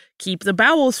scenes. Keep the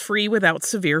bowels free without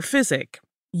severe physic.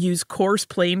 Use coarse,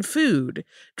 plain food.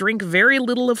 Drink very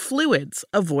little of fluids.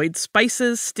 Avoid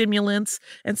spices, stimulants,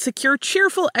 and secure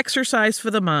cheerful exercise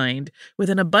for the mind with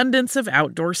an abundance of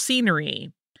outdoor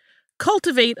scenery.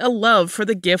 Cultivate a love for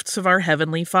the gifts of our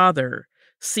Heavenly Father.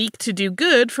 Seek to do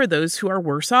good for those who are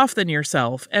worse off than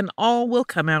yourself, and all will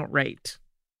come out right.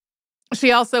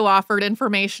 She also offered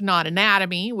information on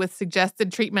anatomy with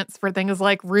suggested treatments for things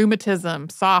like rheumatism,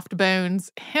 soft bones,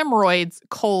 hemorrhoids,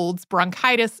 colds,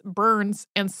 bronchitis, burns,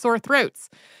 and sore throats.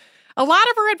 A lot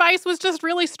of her advice was just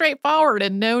really straightforward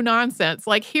and no nonsense.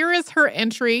 Like, here is her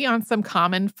entry on some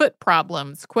common foot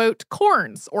problems. Quote,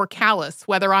 corns or callus,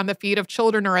 whether on the feet of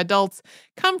children or adults,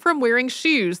 come from wearing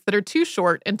shoes that are too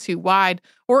short and too wide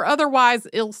or otherwise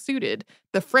ill-suited,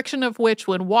 the friction of which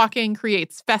when walking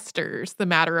creates festers, the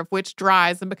matter of which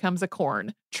dries and becomes a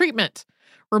corn. Treatment.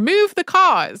 Remove the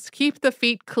cause, keep the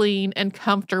feet clean and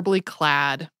comfortably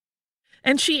clad.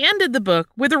 And she ended the book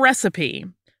with a recipe.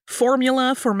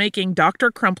 Formula for making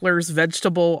Dr. Crumpler's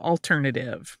vegetable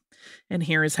alternative. And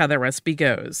here is how the recipe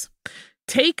goes.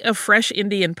 Take a fresh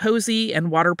Indian posy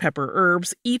and water pepper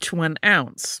herbs, each 1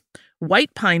 ounce.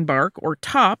 White pine bark or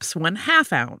tops,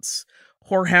 1/2 ounce.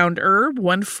 Horehound herb,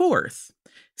 1/4.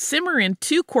 Simmer in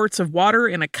 2 quarts of water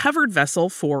in a covered vessel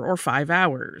 4 or 5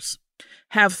 hours.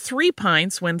 Have 3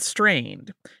 pints when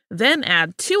strained. Then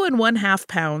add 2 1/2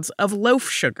 pounds of loaf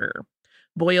sugar.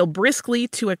 Boil briskly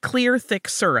to a clear, thick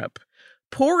syrup.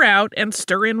 Pour out and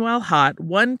stir in while hot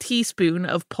 1 teaspoon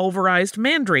of pulverized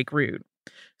mandrake root.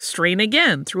 Strain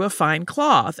again through a fine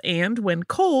cloth and, when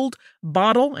cold,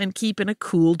 bottle and keep in a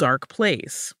cool, dark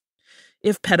place.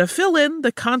 If pedophyllin,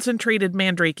 the concentrated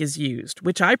mandrake, is used,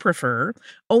 which I prefer,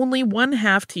 only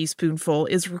 1/2 teaspoonful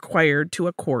is required to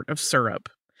a quart of syrup.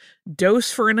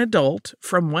 Dose for an adult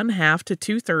from 1/2 to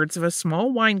 2/3 of a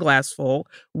small wine glassful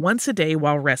once a day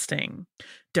while resting.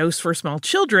 Dose for small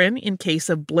children in case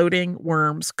of bloating,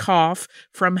 worms, cough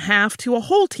from 1/2 to a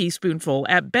whole teaspoonful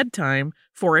at bedtime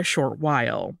for a short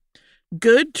while.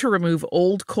 Good to remove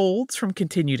old colds from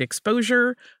continued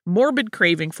exposure, morbid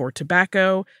craving for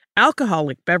tobacco,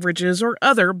 alcoholic beverages, or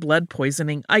other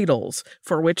blood-poisoning idols,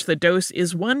 for which the dose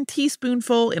is 1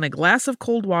 teaspoonful in a glass of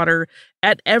cold water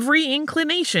at every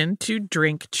inclination to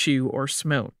drink, chew, or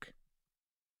smoke.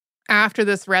 After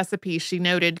this recipe, she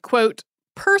noted, quote,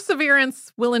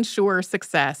 perseverance will ensure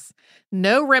success.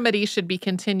 No remedy should be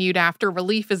continued after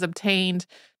relief is obtained.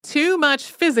 Too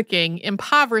much physicking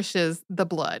impoverishes the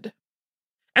blood.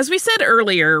 As we said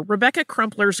earlier, Rebecca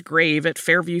Crumpler's grave at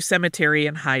Fairview Cemetery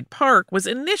in Hyde Park was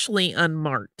initially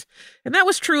unmarked, and that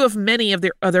was true of many of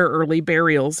the other early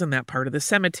burials in that part of the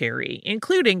cemetery,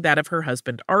 including that of her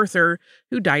husband Arthur,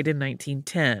 who died in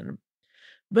 1910.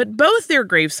 But both their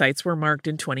grave sites were marked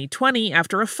in 2020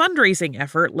 after a fundraising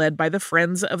effort led by the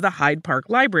Friends of the Hyde Park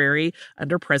Library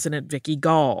under President Vicky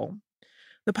Gall.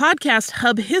 The podcast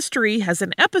Hub History has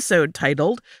an episode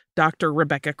titled Dr.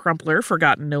 Rebecca Crumpler,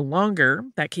 Forgotten No Longer,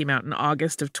 that came out in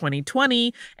August of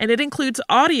 2020, and it includes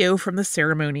audio from the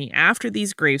ceremony after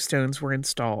these gravestones were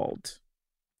installed.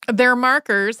 Their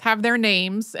markers have their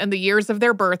names and the years of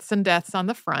their births and deaths on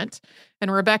the front.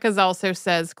 And Rebecca's also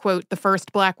says, quote, the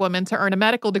first Black woman to earn a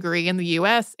medical degree in the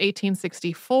U.S.,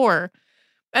 1864.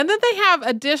 And then they have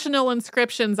additional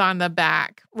inscriptions on the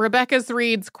back. Rebecca's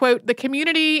reads, quote, the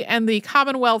community and the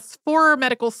Commonwealth's 4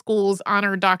 medical schools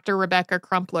honor Dr. Rebecca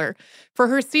Crumpler for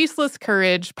her ceaseless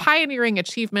courage, pioneering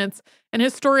achievements, and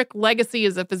historic legacy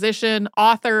as a physician,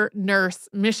 author, nurse,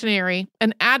 missionary,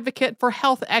 and advocate for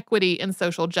health equity and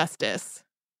social justice.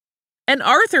 And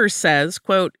Arthur says,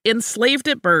 quote, enslaved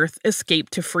at birth,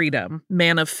 escaped to freedom,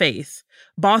 man of faith,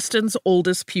 Boston's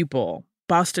oldest pupil.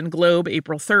 Boston Globe,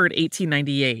 April 3rd,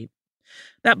 1898.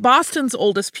 That Boston's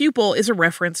oldest pupil is a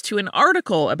reference to an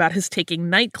article about his taking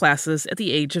night classes at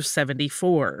the age of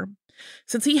 74.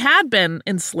 Since he had been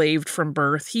enslaved from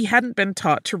birth, he hadn't been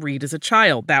taught to read as a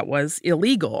child. That was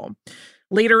illegal.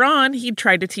 Later on, he'd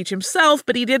tried to teach himself,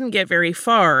 but he didn't get very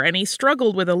far, and he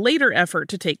struggled with a later effort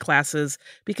to take classes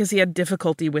because he had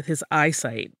difficulty with his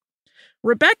eyesight.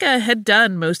 Rebecca had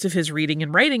done most of his reading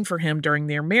and writing for him during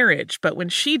their marriage, but when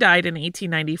she died in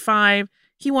 1895,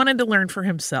 he wanted to learn for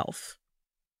himself.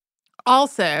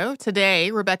 Also, today,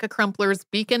 Rebecca Crumpler's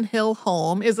Beacon Hill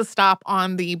home is a stop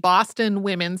on the Boston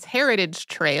Women's Heritage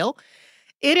Trail.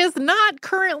 It is not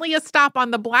currently a stop on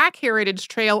the Black Heritage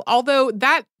Trail, although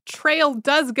that trail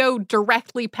does go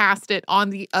directly past it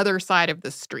on the other side of the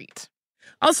street.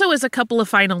 Also, as a couple of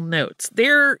final notes,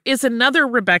 there is another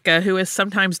Rebecca who is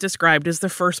sometimes described as the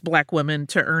first Black woman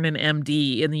to earn an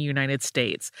MD in the United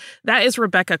States. That is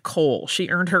Rebecca Cole. She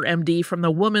earned her MD from the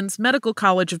Women's Medical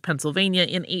College of Pennsylvania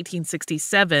in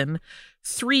 1867,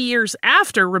 3 years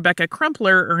after Rebecca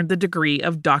Crumpler earned the degree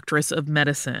of Doctress of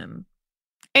Medicine.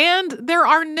 And there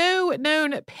are no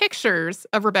known pictures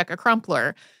of Rebecca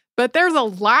Crumpler, but there's a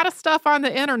lot of stuff on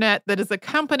the internet that is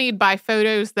accompanied by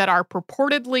photos that are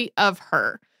purportedly of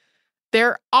her.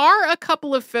 There are a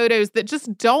couple of photos that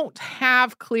just don't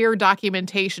have clear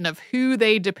documentation of who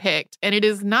they depict, and it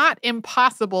is not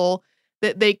impossible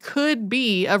that they could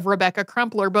be of Rebecca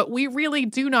Crumpler, but we really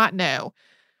do not know.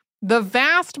 The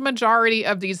vast majority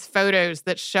of these photos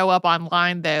that show up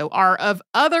online, though, are of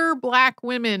other Black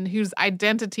women whose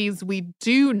identities we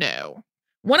do know.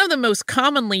 One of the most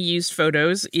commonly used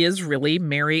photos is really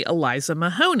Mary Eliza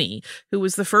Mahoney, who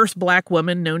was the first Black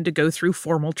woman known to go through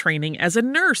formal training as a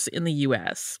nurse in the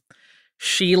U.S.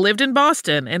 She lived in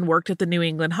Boston and worked at the New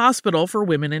England Hospital for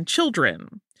Women and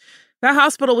Children. That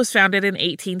hospital was founded in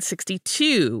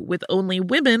 1862 with only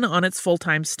women on its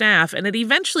full-time staff, and it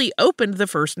eventually opened the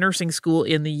first nursing school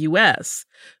in the U.S.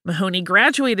 Mahoney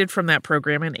graduated from that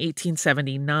program in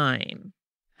 1879.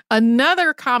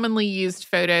 Another commonly used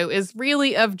photo is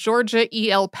really of Georgia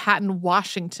E.L. Patton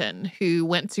Washington, who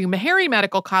went to Meharry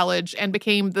Medical College and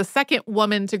became the second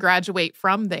woman to graduate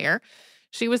from there.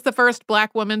 She was the first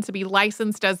Black woman to be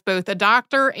licensed as both a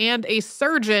doctor and a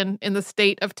surgeon in the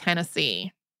state of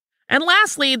Tennessee. And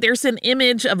lastly, there's an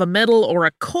image of a medal or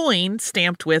a coin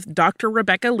stamped with Dr.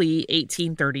 Rebecca Lee,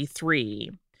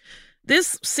 1833.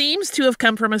 This seems to have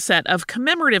come from a set of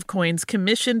commemorative coins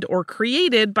commissioned or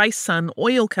created by Sun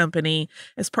Oil Company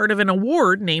as part of an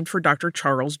award named for Dr.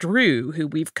 Charles Drew, who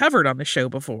we've covered on the show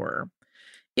before.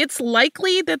 It's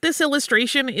likely that this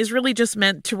illustration is really just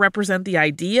meant to represent the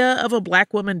idea of a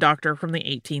Black woman doctor from the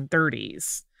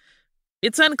 1830s.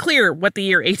 It's unclear what the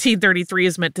year 1833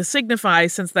 is meant to signify,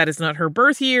 since that is not her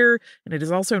birth year, and it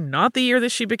is also not the year that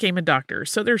she became a doctor.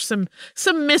 So there's some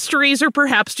mysteries or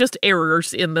perhaps just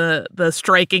errors in the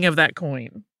striking of that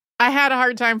coin. I had a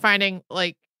hard time finding,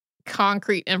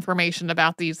 concrete information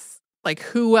about these,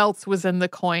 who else was in the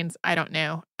coins. I don't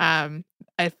know.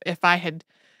 If I had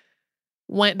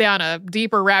went down a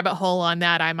deeper rabbit hole on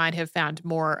that, I might have found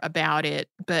more about it.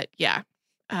 But yeah,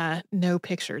 no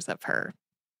pictures of her.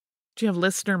 Do you have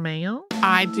listener mail?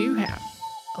 I do have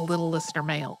a little listener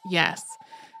mail, yes.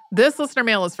 This listener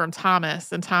mail is from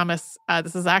Thomas, and Thomas,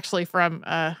 this is actually from,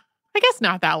 I guess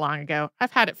not that long ago.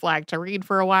 I've had it flagged to read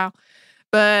for a while.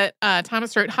 But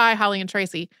Thomas wrote, "Hi, Holly and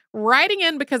Tracy. Writing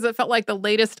in because it felt like the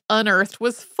latest Unearthed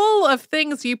was full of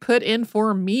things you put in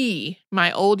for me.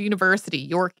 My old university,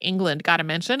 York, England, got a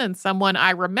mention, and someone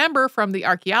I remember from the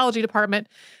archaeology department,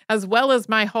 as well as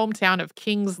my hometown of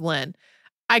Kings Lynn.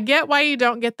 I get why you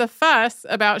don't get the fuss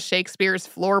about Shakespeare's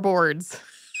floorboards.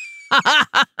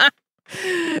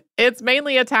 It's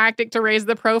mainly a tactic to raise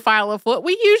the profile of what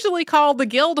we usually call the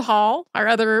guild hall. Our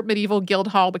other medieval guild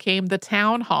hall became the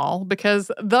town hall because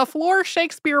the floor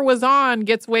Shakespeare was on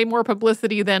gets way more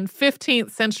publicity than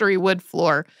 15th century wood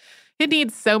floor. It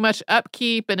needs so much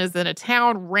upkeep and is in a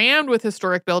town rammed with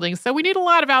historic buildings, so we need a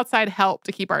lot of outside help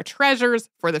to keep our treasures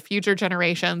for the future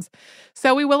generations.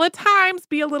 So we will at times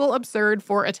be a little absurd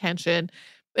for attention.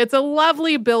 It's a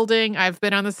lovely building. I've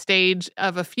been on the stage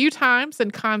of a few times in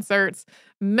concerts,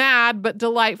 mad but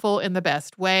delightful in the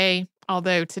best way.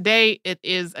 Although today it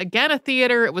is again a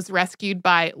theater. It was rescued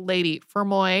by Lady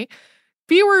Fermoy.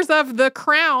 Viewers of The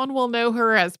Crown will know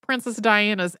her as Princess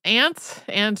Diana's aunt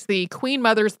and the Queen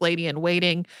Mother's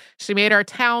lady-in-waiting. She made our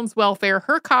town's welfare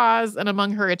her cause, and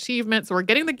among her achievements were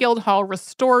getting the Guildhall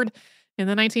restored. In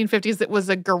the 1950s, it was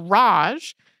a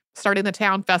garage, starting the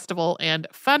town festival, and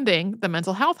funding the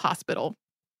mental health hospital.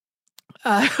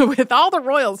 With all the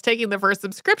royals taking the first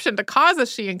subscription to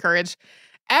causes she encouraged,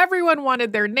 everyone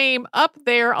wanted their name up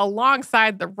there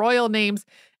alongside the royal names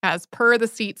as per the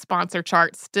seat sponsor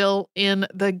chart still in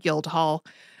the Guildhall.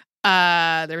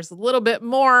 There's a little bit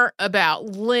more about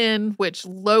Lynn, which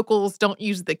locals don't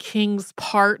use the king's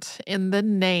part in the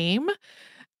name.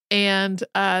 And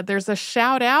there's a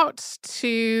shout out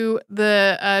to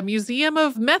the Museum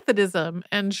of Methodism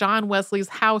and John Wesley's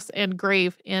house and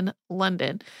grave in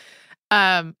London.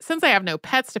 Since I have no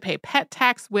pets to pay pet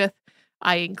tax with,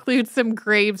 I include some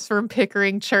graves from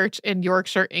Pickering Church in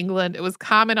Yorkshire, England. It was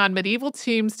common on medieval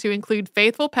tombs to include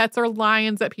faithful pets or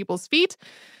lions at people's feet,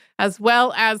 as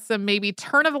well as some maybe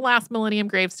turn of the last millennium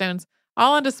gravestones,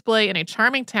 all on display in a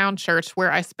charming town church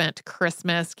where I spent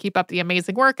Christmas. Keep up the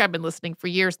amazing work. I've been listening for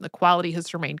years, and the quality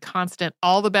has remained constant.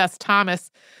 All the best, Thomas."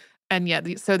 And yeah,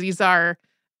 so these are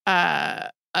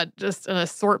just an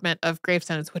assortment of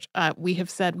gravestones, which we have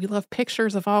said we love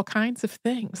pictures of all kinds of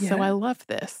things. Yeah. So I love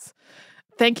this.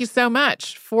 Thank you so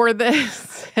much for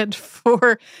this and for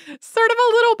sort of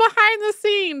a little behind the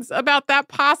scenes about that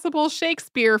possible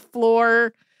Shakespeare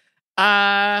floor.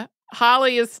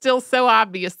 Holly is still so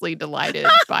obviously delighted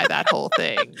by that whole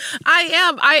thing. I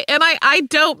am. I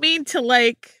don't mean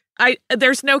to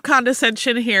there's no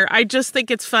condescension here. I just think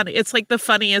it's funny. It's like the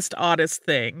funniest, oddest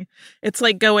thing. It's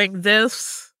like going,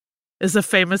 this is a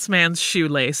famous man's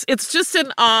shoelace. It's just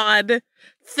an odd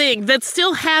thing that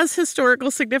still has historical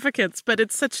significance, but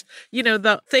it's such,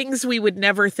 the things we would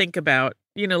never think about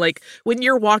You know, like when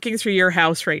you're walking through your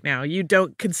house right now, you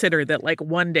don't consider that like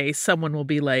one day someone will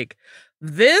be like,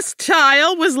 this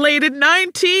tile was laid in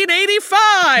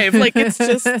 1985. Like it's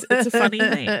a funny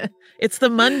thing. It's the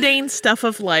mundane stuff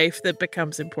of life that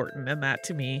becomes important. And that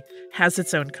to me has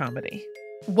its own comedy.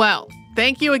 Well,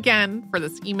 thank you again for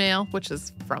this email, which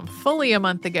is from fully a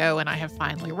month ago, and I have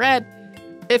finally read.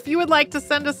 If you would like to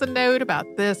send us a note about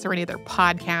this or any other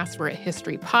podcast, we're at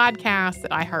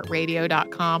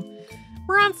historypodcast@iheartradio.com.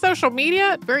 We're on social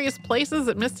media at various places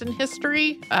at Missed in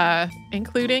History,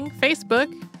 including Facebook,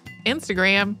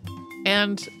 Instagram,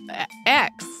 and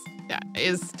X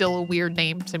is still a weird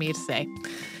name to me to say.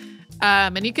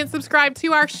 And you can subscribe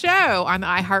to our show on the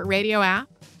iHeartRadio app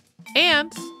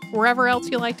and wherever else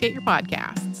you like to get your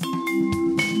podcasts.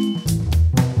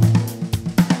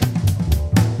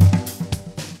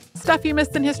 Stuff You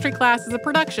Missed in History Class is a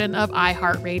production of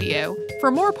iHeartRadio.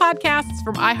 For more podcasts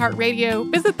from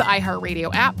iHeartRadio, visit the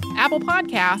iHeartRadio app, Apple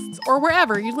Podcasts, or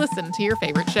wherever you listen to your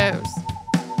favorite shows.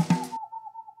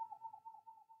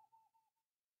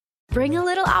 Bring a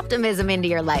little optimism into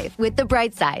your life with The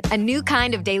Bright Side, a new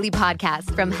kind of daily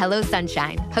podcast from Hello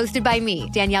Sunshine, hosted by me,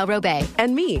 Danielle Robay.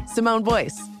 And me, Simone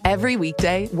Boyce. Every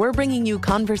weekday, we're bringing you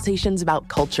conversations about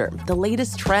culture, the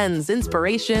latest trends,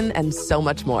 inspiration, and so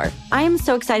much more. I am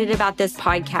so excited about this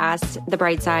podcast, The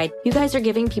Bright Side. You guys are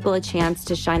giving people a chance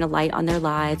to shine a light on their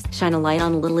lives, shine a light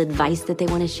on a little advice that they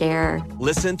want to share.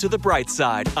 Listen to The Bright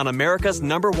Side on America's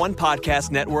 #1 podcast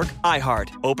network,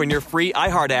 iHeart. Open your free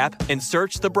iHeart app and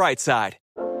search The Bright Side.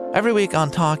 Every week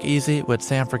on Talk Easy with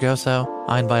Sam Fragoso,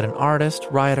 I invite an artist,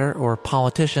 writer, or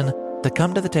politician to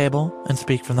come to the table and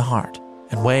speak from the heart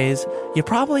in ways you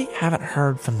probably haven't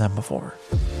heard from them before.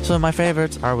 Some of my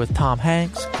favorites are with Tom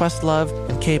Hanks, Questlove,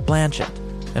 and Cate Blanchett.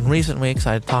 In recent weeks,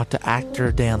 I talked to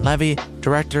actor Dan Levy,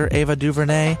 director Ava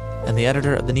DuVernay, and the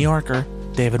editor of The New Yorker,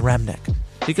 David Remnick.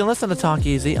 You can listen to Talk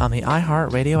Easy on the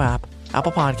iHeartRadio app,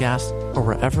 Apple Podcasts, or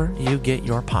wherever you get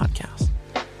your podcasts.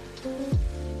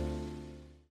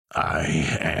 I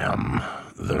am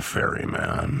the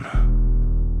ferryman.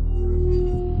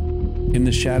 In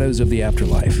the shadows of the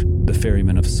afterlife, the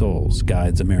Ferryman of Souls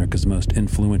guides America's most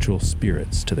influential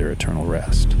spirits to their eternal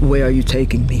rest. Where are you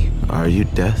taking me? Are you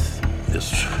death?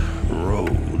 This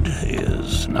road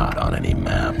is not on any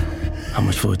map. How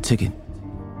much for a ticket?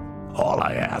 All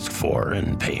I ask for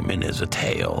in payment is a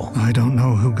tale. I don't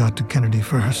know who got to Kennedy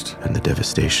first. And the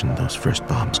devastation those first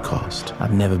bombs caused.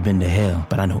 I've never been to hell,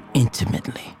 but I know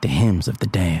intimately the hymns of the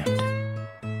damned.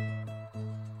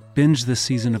 Binge this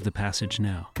season of The Passage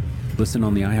now. Listen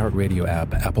on the iHeartRadio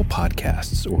app, Apple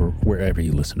Podcasts, or wherever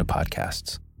you listen to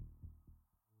podcasts.